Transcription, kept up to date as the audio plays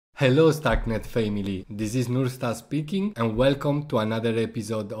Hello Starknet family, this is Nursta speaking and welcome to another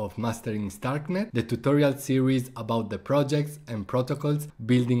episode of Mastering Starknet, the tutorial series about the projects and protocols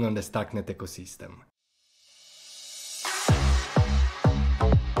building on the Starknet ecosystem.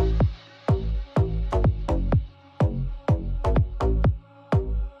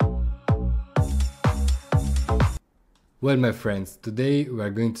 Well, my friends, today we are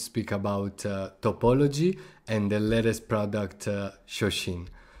going to speak about topology and the latest product, Shoshin.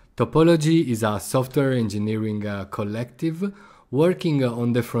 Topology is a software engineering collective working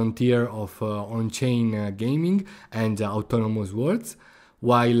on the frontier of on-chain gaming and autonomous worlds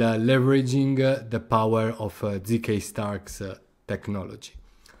while leveraging the power of ZK Stark's technology.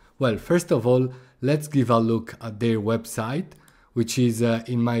 Well, first of all, let's give a look at their website, which is,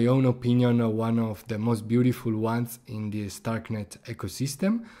 in my own opinion, one of the most beautiful ones in the Starknet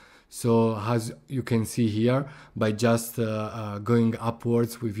ecosystem. So as you can see here, by just going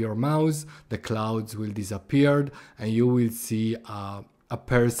upwards with your mouse, the clouds will disappear and you will see a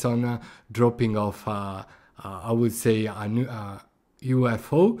person dropping off, I would say, a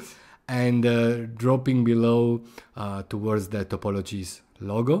UFO and dropping below towards the Topology's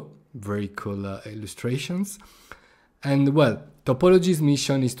logo. Very cool illustrations. And well, Topology's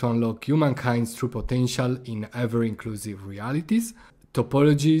mission is to unlock humankind's true potential in ever-inclusive realities.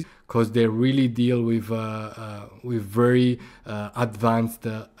 Topology, because they really deal with very advanced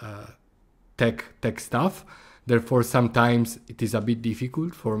tech stuff. Therefore, sometimes it is a bit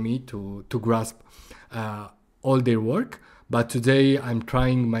difficult for me to grasp all their work. But today I'm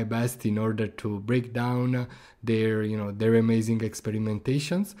trying my best in order to break down their amazing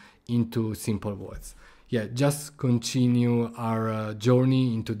experimentations into simple words. Yeah, just continue our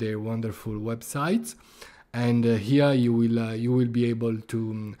journey into their wonderful websites, and here you will be able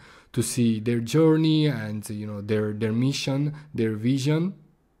to see their journey and their mission, their vision,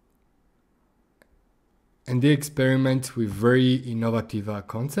 and they experiment with very innovative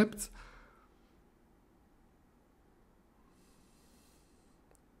concepts.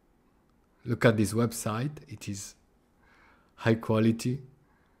 Look at this website; it is high quality.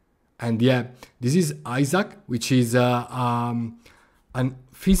 And yeah, this is Isaac, which is a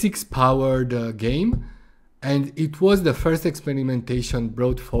physics-powered game. And it was the first experimentation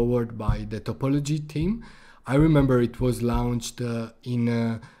brought forward by the Topology team. I remember it was launched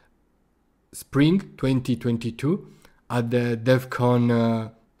in spring 2022 at the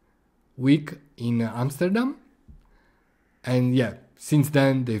DevCon week in Amsterdam. And yeah, since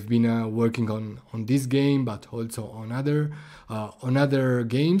then they've been working on this game, but also on other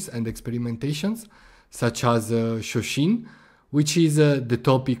games and experimentations, such as Shoshin, which is the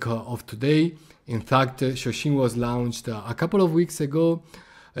topic of today. In fact, Shoshin was launched a couple of weeks ago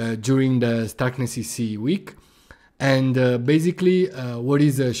during the Starknet CC week. And basically, what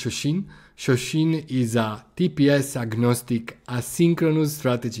is Shoshin? Shoshin is a TPS agnostic asynchronous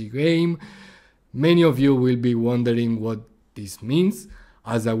strategy game. Many of you will be wondering what this means,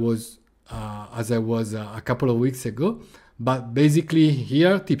 as I was a couple of weeks ago. But basically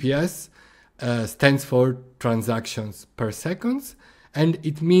here TPS stands for transactions per second, and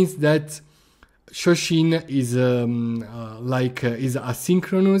it means that Shoshin is is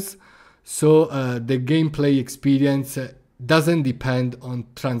asynchronous, so the gameplay experience doesn't depend on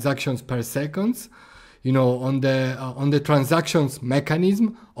transactions per second. On the transactions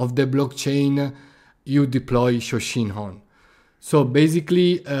mechanism of the blockchain you deploy Shoshin on. So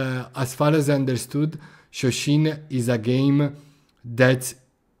basically, as far as I understood, Shoshin is a game that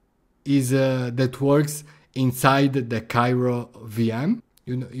works inside the Cairo VM.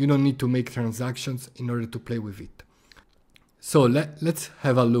 You don't need to make transactions in order to play with it. So let's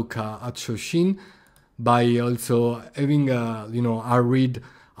have a look at Shoshin by also having a read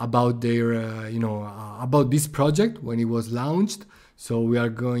about their about this project when it was launched. So we are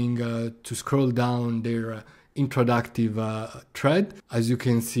going to scroll down their introductive thread. As you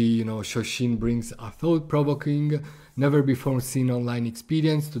can see, Shoshin brings a thought-provoking, never-before-seen online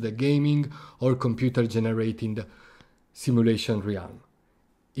experience to the gaming or computer-generated simulation realm.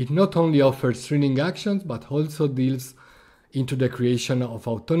 It not only offers thrilling actions, but also delves into the creation of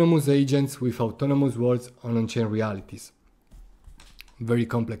autonomous agents with autonomous worlds on on-chain realities. Very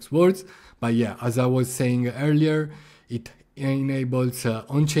complex words, but yeah, as I was saying earlier, it enables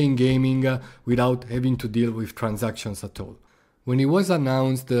on-chain gaming without having to deal with transactions at all. When it was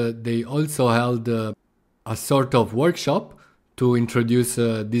announced, they also held a sort of workshop to introduce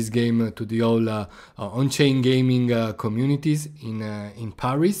this game to the whole on-chain gaming communities in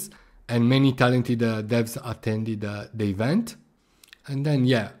Paris, and many talented devs attended the event. And then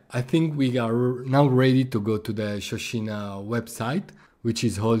yeah, I think we are now ready to go to the Shoshin website, which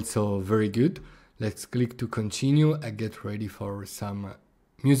is also very good. Let's click to continue and get ready for some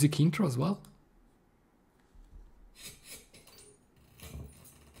music intro as well.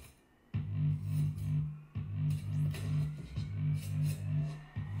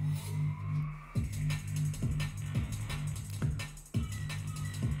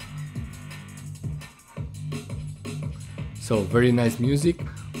 So very nice music.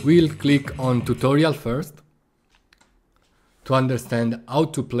 We'll click on tutorial first to understand how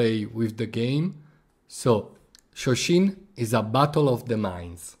to play with the game. So Shoshin is a battle of the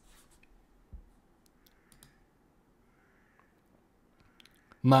minds.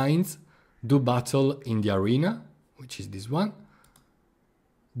 Minds do battle in the arena, which is this one.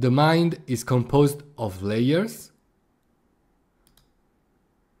 The mind is composed of layers.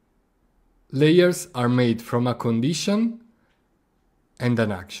 Layers are made from a condition and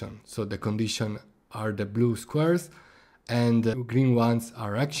an action. So the condition are the blue squares and the green ones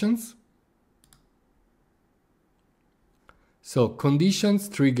are actions. So conditions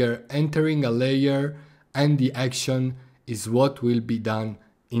trigger entering a layer and the action is what will be done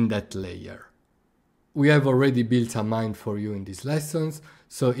in that layer. We have already built a mind for you in these lessons,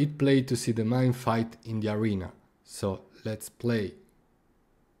 so hit play to see the mind fight in the arena. So let's play.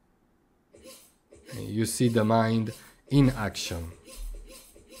 You see the mind in action.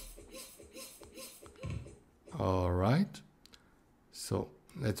 Alright, so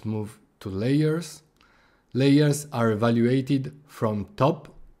let's move to layers. Layers are evaluated from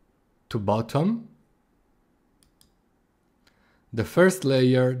top to bottom. The first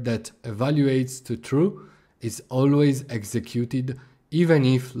layer that evaluates to true is always executed even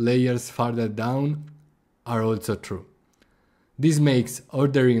if layers farther down are also true. This makes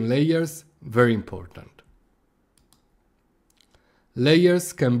ordering layers very important.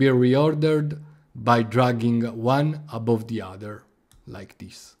 Layers can be reordered by dragging one above the other, like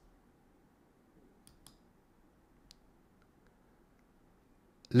this.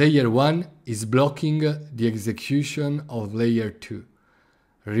 Layer 1 is blocking the execution of layer 2.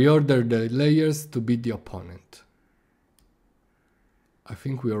 Reorder the layers to beat the opponent. I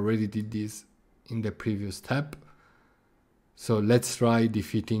think we already did this in the previous step. So let's try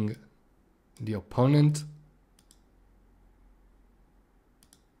defeating the opponent.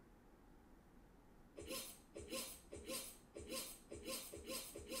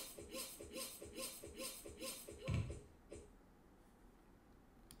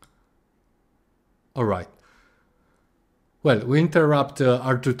 Alright, well, we interrupt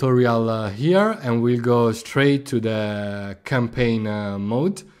our tutorial here and we'll go straight to the campaign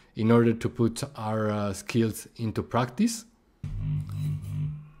mode in order to put our skills into practice.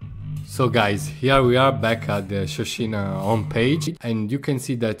 So guys, here we are back at the Shoshin home page and you can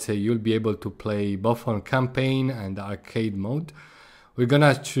see that you'll be able to play both on campaign and arcade mode. We're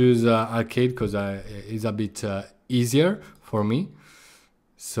gonna choose arcade because it's a bit easier for me.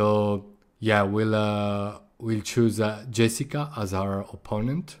 So yeah, we'll choose Jessica as our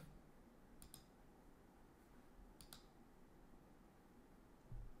opponent.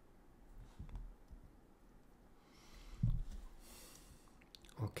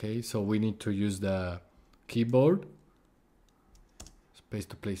 Okay, so we need to use the keyboard. Space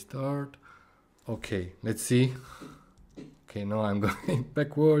to play start. Okay, let's see. Okay, now I'm going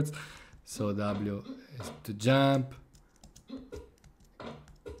backwards. So W is to jump.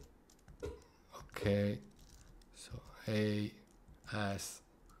 Okay, so A, S,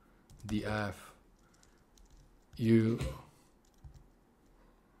 D, F, U,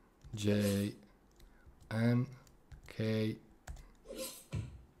 J, N, K,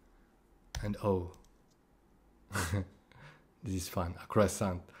 and O. This is fun, a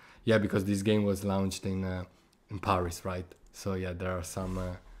croissant. Yeah, because this game was launched in Paris, right? So yeah, there are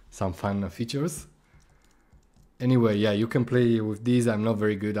some fun features. Anyway, yeah, you can play with these. I'm not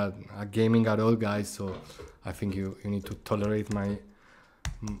very good at gaming at all, guys, so I think you need to tolerate my...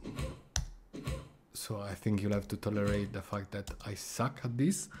 So I think you'll have to tolerate the fact that I suck at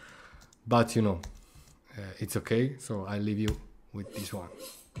this. But, you know, it's okay, so I leave you with this one.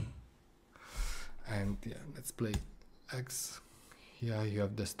 And yeah, let's play X. Here you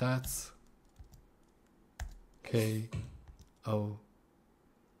have the stats. K, O.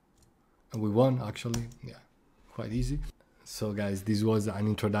 And we won, actually, yeah. Quite easy. So guys, this was an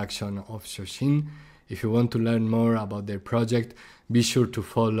introduction of Shoshin. If you want to learn more about their project, be sure to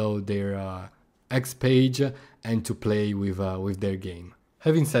follow their X page and to play with their game.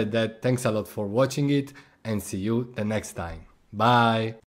 Having said that, thanks a lot for watching it and see you the next time. Bye!